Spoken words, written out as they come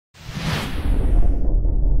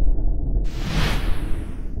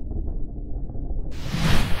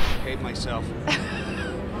myself.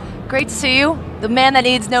 Great to see you. The man that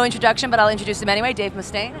needs no introduction, but I'll introduce him anyway, Dave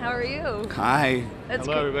Mustaine. How are you? Hi. That's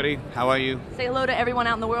Hello, good. everybody. How are you? Say hello to everyone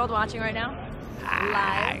out in the world watching right now.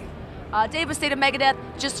 Hi. Live. Dave Mustaine of Megadeth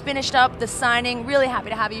just finished up the signing. Really happy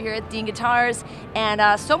to have you here at Dean Guitars,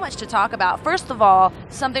 and so much to talk about. First of all,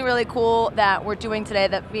 something really cool that we're doing today,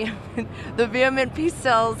 that the VMNT Peace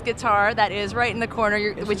Cells guitar that is right in the corner.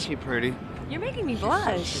 Isn't she pretty? You're making me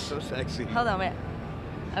blush. She's so sexy. Hold on, wait.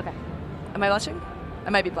 Okay. Am I blushing? I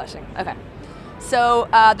might be blushing. Okay. So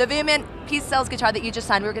the VMNT Peace Cells guitar that you just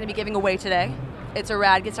signed, we're going to be giving away today. It's a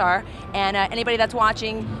rad guitar, and anybody that's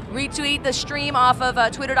watching, retweet the stream off of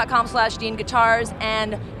twitter.com/DeanGuitars,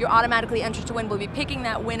 and you're automatically entered to win. We'll be picking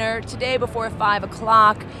that winner today before 5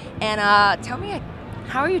 o'clock. And tell me,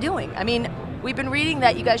 how are you doing? I mean, we've been reading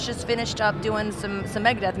that you guys just finished up doing some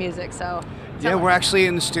Megadeth music, so. Yeah, we're actually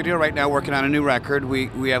in the studio right now working on a new record.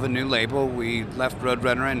 We have a new label. We left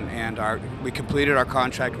Roadrunner and we completed our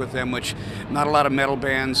contract with them, which not a lot of metal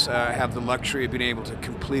bands have the luxury of being able to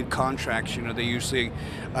complete contracts. You know, they usually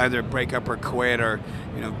either break up or quit or,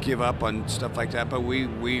 you know, give up on stuff like that. But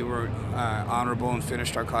we were honorable and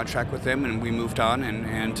finished our contract with them, and we moved on,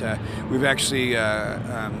 and we've actually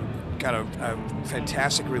got a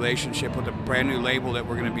fantastic relationship with a brand new label that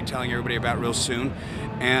we're going to be telling everybody about real soon.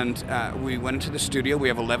 And we went into the studio. We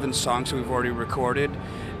have 11 songs that we've already recorded,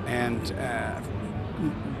 and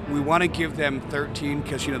we want to give them 13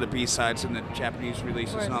 because, you know, the B-sides and the Japanese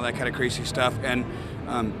releases and all that kind of crazy stuff. And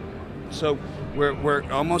so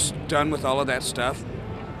we're almost done with all of that stuff.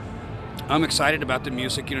 I'm excited about the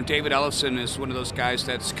music. You know, David Ellison is one of those guys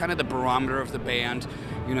that's kind of the barometer of the band.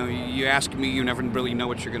 You know, you ask me, you never really know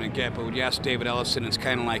what you're going to get, but when you ask David Ellison, it's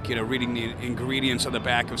kind of like, you know, reading the ingredients on the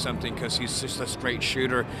back of something, because he's just a straight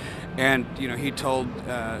shooter. And, you know, he told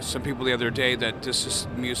some people the other day that this is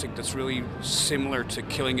music that's really similar to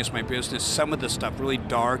Killing Is My Business. Some of the stuff really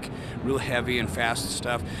dark, real heavy and fast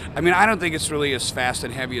stuff. I mean, I don't think it's really as fast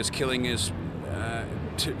and heavy as Killing Is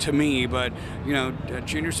to me, but, you know,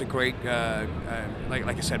 Junior's a great, like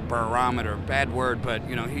I said, barometer, bad word, but,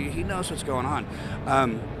 you know, he knows what's going on.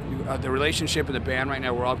 The relationship in the band right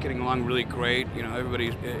now, we're all getting along really great. You know, everybody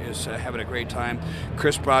is having a great time.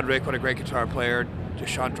 Chris Broderick, what a great guitar player.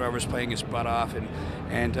 Sean Drover's playing his butt off,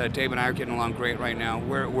 and Dave and I are getting along great right now.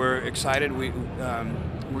 We're excited. We're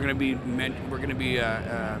going to be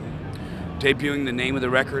debuting the name of the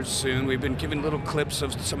record soon. We've been giving little clips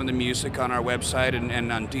of some of the music on our website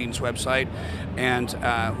and on Dean's website, and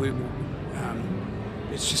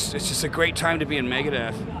it's just a great time to be in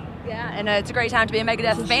Megadeth. Yeah, and it's a great time to be a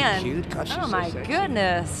Megadeth fan. Cute. God, she's oh so my sexy.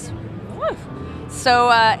 Goodness. Woo. So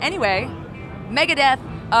anyway, Megadeth,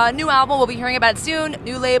 new album. We'll be hearing about it soon.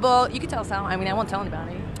 New label. You can tell us how. I mean, I won't tell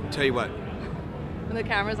anybody. Tell you what. When the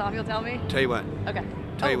camera's off, you'll tell me. Tell you what. Okay.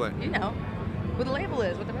 Tell you what. You know what the label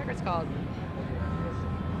is, what the record's called.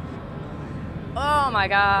 Oh my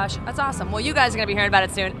gosh, that's awesome. Well, you guys are going to be hearing about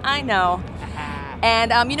it soon. I know.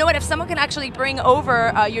 And you know what? If someone can actually bring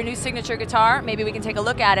over your new signature guitar, maybe we can take a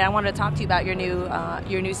look at it. I wanted to talk to you about your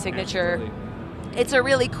new signature. Absolutely. It's a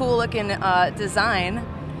really cool looking design.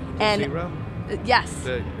 And Zero? Yes.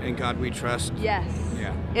 The In God We Trust. Yes.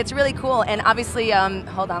 Yeah. It's really cool. And obviously,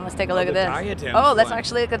 hold on, let's take a look at this. Diadem let's one.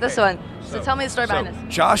 actually look at this one. So tell me the story behind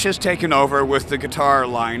this. Josh has taken over with the guitar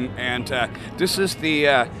line, and this is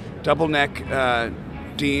the double neck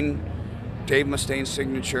Dean Dave Mustaine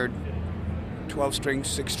signature 12-string,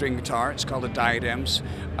 6-string guitar. It's called the Diadems.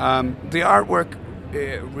 The artwork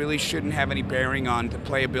really shouldn't have any bearing on the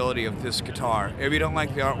playability of this guitar. If you don't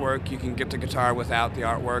like the artwork, you can get the guitar without the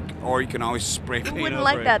artwork, or you can always spray paint Who wouldn't over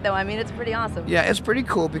like it. that though? I mean, it's pretty awesome. Yeah, it's pretty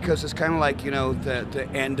cool because it's kind of like, you know, the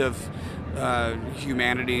end of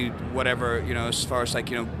humanity, whatever, you know, as far as like,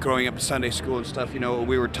 you know, growing up in Sunday school and stuff, you know,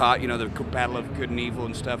 we were taught, you know, the battle of good and evil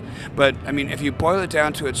and stuff. But I mean, if you boil it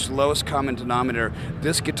down to its lowest common denominator,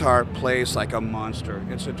 this guitar plays like a monster.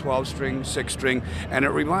 It's a 12-string, 6-string, and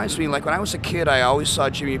it reminds me, like when I was a kid, I always saw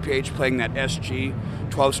Jimmy Page playing that SG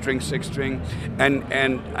 12-string, 6-string,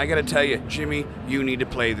 and I gotta tell you, Jimmy, you need to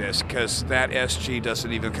play this because that SG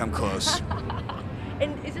doesn't even come close.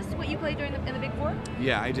 And is this what you played during in the Big Four?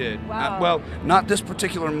 Yeah, I did. Wow. Well, not this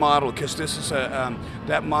particular model, because this is a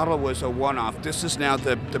that model was a one-off. This is now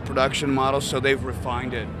the production model, so they've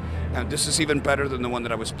refined it. This is even better than the one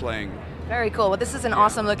that I was playing. Very cool. Well, this is an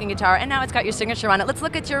awesome looking guitar, and now it's got your signature on it. Let's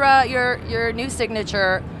look at your new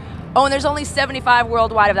signature. Oh, and there's only 75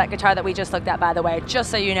 worldwide of that guitar that we just looked at, by the way, just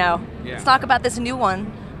so you know. Yeah. Let's talk about this new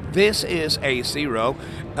one. This is a Zero.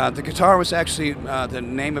 The guitar was actually, the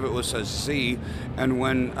name of it was a Z, and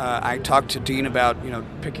when I talked to Dean about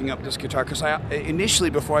picking up this guitar, because I initially,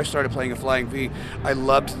 before I started playing a Flying V, I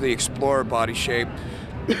loved the Explorer body shape,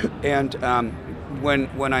 and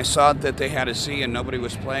when I saw that they had a Z and nobody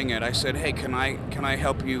was playing it, I said, hey, can I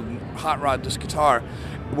help you hot rod this guitar?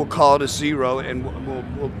 We'll call it a Zero, and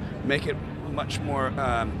we'll make it much more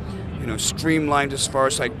streamlined as far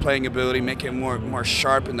as like playing ability, make it more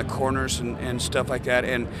sharp in the corners and stuff like that,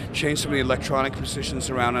 and change some of the electronic positions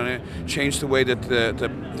around on it, change the way that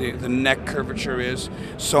the neck curvature is,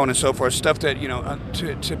 so on and so forth. Stuff that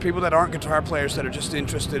to people that aren't guitar players, that are just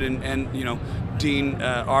interested in Dean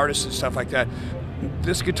artists and stuff like that.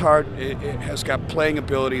 This guitar, it has got playing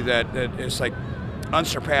ability that is like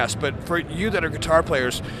unsurpassed. But for you that are guitar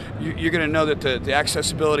players, you're going to know that the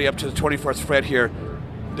accessibility up to the 24th fret here,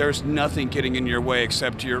 there's nothing getting in your way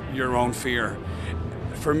except your own fear.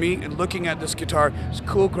 For me, looking at this guitar, it's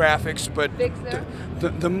cool graphics, but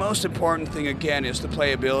the most important thing, again, is the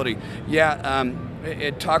playability. Yeah,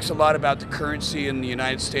 it talks a lot about the currency in the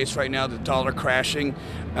United States right now, the dollar crashing.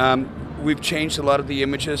 We've changed a lot of the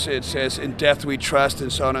images. It says, "In death we trust,"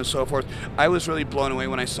 and so on and so forth. I was really blown away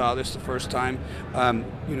when I saw this the first time.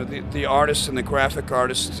 The artists and the graphic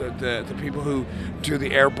artists, the people who do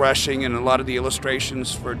the airbrushing and a lot of the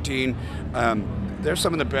illustrations for Dean, they're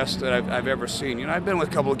some of the best that I've ever seen. I've been with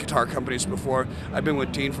a couple of guitar companies before. I've been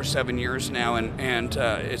with Dean for 7 years now, and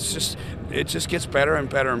it just gets better and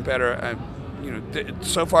better and better.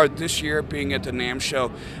 So far this year, being at the Namm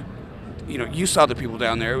show, you saw the people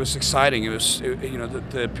down there. It was exciting. It was,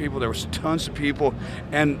 the people. There was tons of people,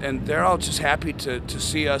 and they're all just happy to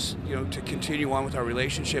see us, to continue on with our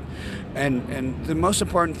relationship. And the most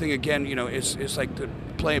important thing, again, is like the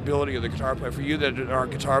playability of the guitar player. For you that are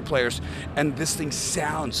guitar players, and this thing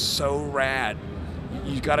sounds so rad.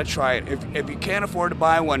 You got to try it. If you can't afford to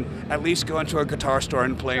buy one, at least go into a guitar store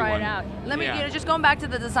and play one. Try it out. Let me, just going back to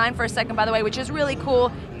the design for a second, by the way, which is really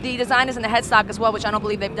cool. The design is in the headstock as well, which I don't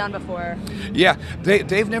believe they've done before. Yeah,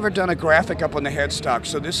 they've never done a graphic up on the headstock,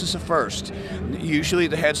 so this is a first. Usually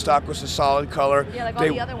the headstock was a solid color. Yeah, like all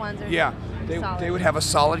the other ones are they would have a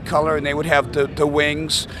solid color, and they would have the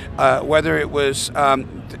wings, whether it was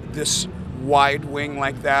this wide wing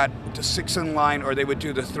like that, the 6 in line, or they would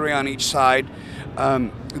do the 3 on each side.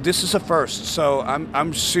 This is a first, so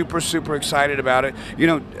I'm super excited about it.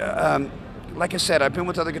 Like I said, I've been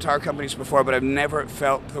with other guitar companies before, but I've never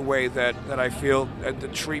felt the way that I feel, the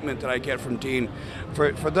treatment that I get from Dean.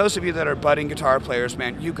 For those of you that are budding guitar players,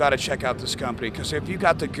 man, you got to check out this company, because if you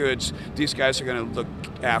got the goods, these guys are going to look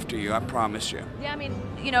after you, I promise you. Yeah, I mean,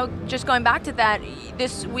 just going back to that,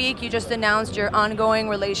 this week you just announced your ongoing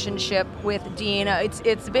relationship with Dean.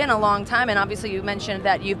 It's been a long time, and obviously you mentioned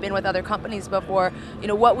that you've been with other companies before.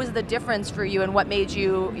 What was the difference for you, and what made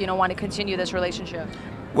you, want to continue this relationship?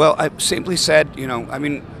 Well, I simply said,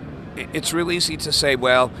 it's real easy to say,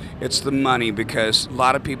 well, it's the money, because a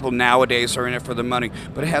lot of people nowadays are in it for the money.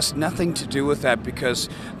 But it has nothing to do with that, because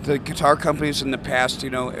the guitar companies in the past,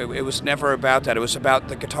 it was never about that. It was about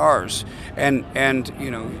the guitars. And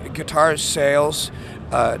guitar sales,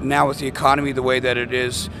 now with the economy the way that it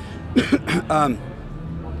is,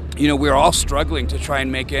 we're all struggling to try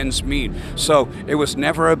and make ends meet. So it was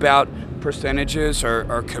never about percentages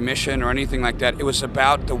or commission or anything like that. It was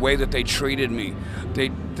about the way that they treated me.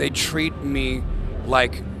 They treat me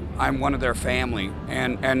like I'm one of their family,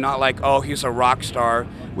 and not like, oh, he's a rock star,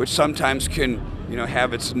 which sometimes can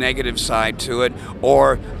have its negative side to it,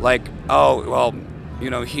 or like, oh, well,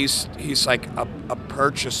 he's like a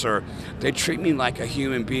purchaser. They treat me like a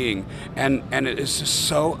human being, and it is just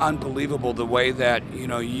so unbelievable the way that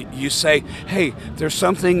you say, hey, there's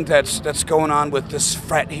something that's going on with this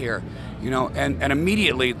fret here. And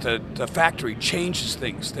immediately the factory changes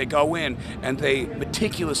things. They go in and they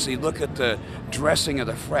meticulously look at the dressing of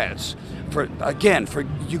the frets. For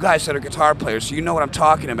you guys that are guitar players, you know what I'm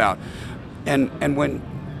talking about. And when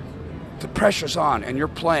the pressure's on and you're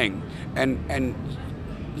playing, and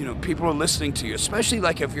people are listening to you, especially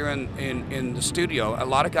like if you're in the studio. A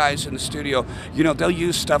lot of guys in the studio, they'll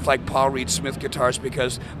use stuff like Paul Reed Smith guitars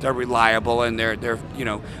because they're reliable, and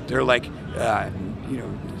they're like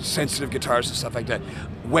sensitive guitars and stuff like that.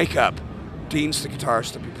 Wake up. Dean's the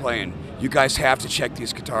guitarist to be playing. You guys have to check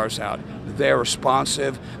these guitars out. They're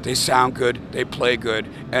responsive, they sound good, they play good,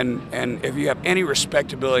 and if you have any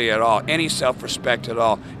respectability at all, any self-respect at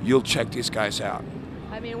all, you'll check these guys out.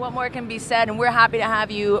 I mean, what more can be said? And we're happy to have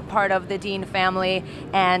you part of the Dean family,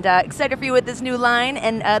 and excited for you with this new line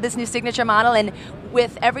and this new signature model, and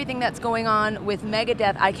with everything that's going on with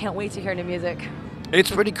Megadeth, I can't wait to hear new music. It's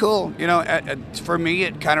pretty cool. You know, for me,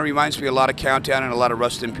 it kind of reminds me a lot of Countdown and a lot of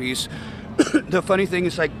Rust in Peace. The funny thing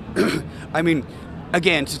is, like, I mean,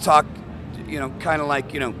 again, to talk, you know, kind of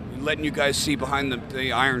like, you know, letting you guys see behind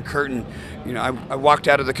the Iron Curtain. You know, I walked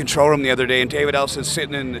out of the control room the other day, and David Ellison's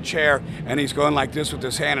sitting in the chair, and he's going like this with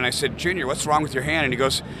his hand, and I said, Junior, what's wrong with your hand? And he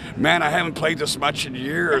goes, man, I haven't played this much in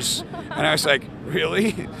years. And I was like,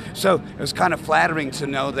 really? So it was kind of flattering to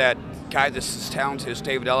know that guy that's as talented as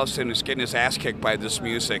David Ellison is getting his ass kicked by this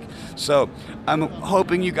music. So I'm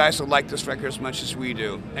hoping you guys will like this record as much as we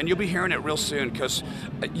do. And you'll be hearing it real soon, because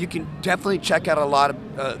you can definitely check out a lot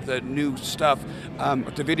of the new stuff,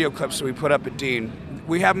 the video clips that we put up at Dean.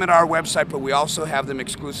 We have them at our website, but we also have them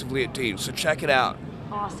exclusively at Dean, so check it out.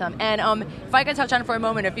 Awesome. And if I can touch on it for a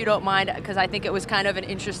moment, if you don't mind, because I think it was kind of an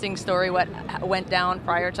interesting story what went down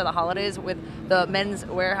prior to the holidays with the Men's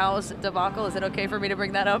Warehouse debacle. Is it okay for me to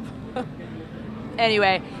bring that up?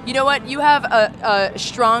 Anyway, you know what? You have a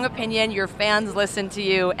strong opinion. Your fans listen to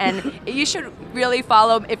you, and you should really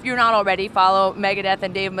follow, if you're not already, follow Megadeth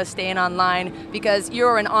and Dave Mustaine online, because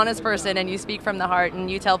you're an honest person and you speak from the heart,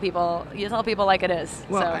 and you tell people like it is.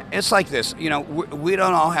 Well, so. It's like this. You know, we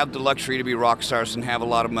don't all have the luxury to be rock stars and have a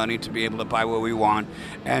lot of money to be able to buy what we want.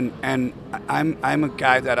 And I'm a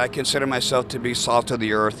guy that I consider myself to be salt of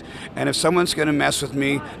the earth. And if someone's going to mess with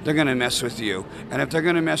me, they're going to mess with you. And if they're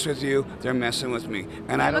going to mess with you, they're messing with me.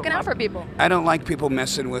 And I'm looking out for people. I don't like people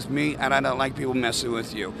messing with me, and I don't like people messing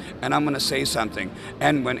with you. And I'm going to say something.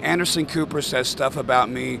 And when Anderson Cooper says stuff about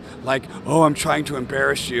me, like, oh, I'm trying to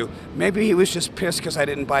embarrass you, maybe he was just pissed because I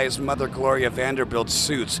didn't buy his mother Gloria Vanderbilt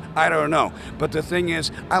suits. I don't know. But the thing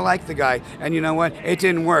is, I like the guy. And you know what? It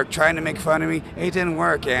didn't work. Trying to make fun of me, it didn't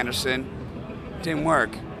work, Anderson. It didn't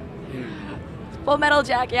work. Full Metal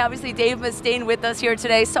Jackie, obviously Dave Mustaine with us here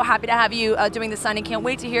today. So happy to have you doing the signing. Can't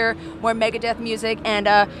wait to hear more Megadeth music, and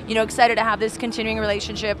you know, excited to have this continuing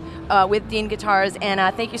relationship with Dean Guitars. And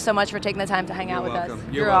thank you so much for taking the time to hang out with us.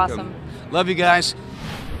 You're welcome. Love you guys.